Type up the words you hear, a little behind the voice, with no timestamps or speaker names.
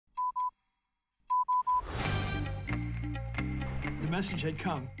message had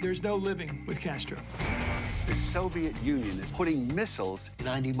come. There's no living with Castro. The Soviet Union is putting missiles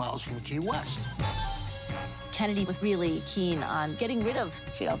 90 miles from Key West. Kennedy was really keen on getting rid of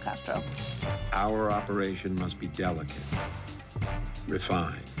Fidel Castro. Our operation must be delicate,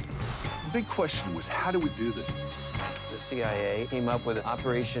 refined. The big question was, how do we do this? The CIA came up with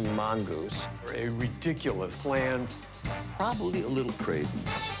Operation Mongoose, a ridiculous plan. Probably a little crazy.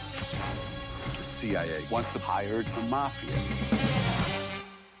 The CIA wants to hire the Mafia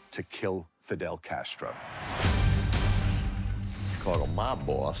to kill Fidel Castro. Called a mob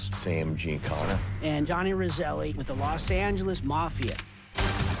boss, Sam Giancana. And Johnny Roselli with the Los Angeles Mafia.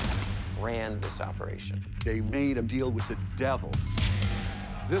 Ran this operation. They made a deal with the devil.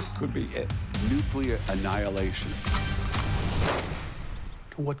 This could be it. Nuclear annihilation.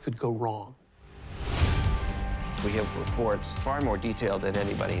 What could go wrong? We have reports far more detailed than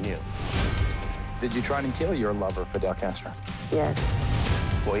anybody knew. Did you try to kill your lover, Fidel Castro? Yes.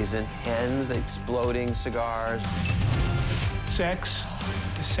 Poison hens, exploding cigars. Sex,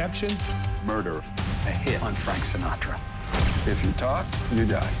 deception. Murder, a hit on Frank Sinatra. If you talk, you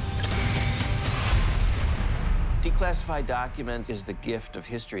die. Declassified documents is the gift of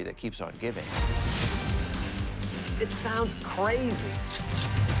history that keeps on giving. It sounds crazy.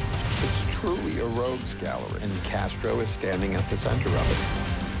 It's truly a rogues gallery, and Castro is standing at the center of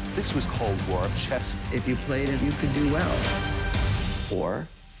it. This was Cold War chess. If you played it, you could do well. Or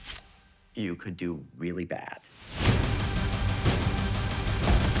you could do really bad.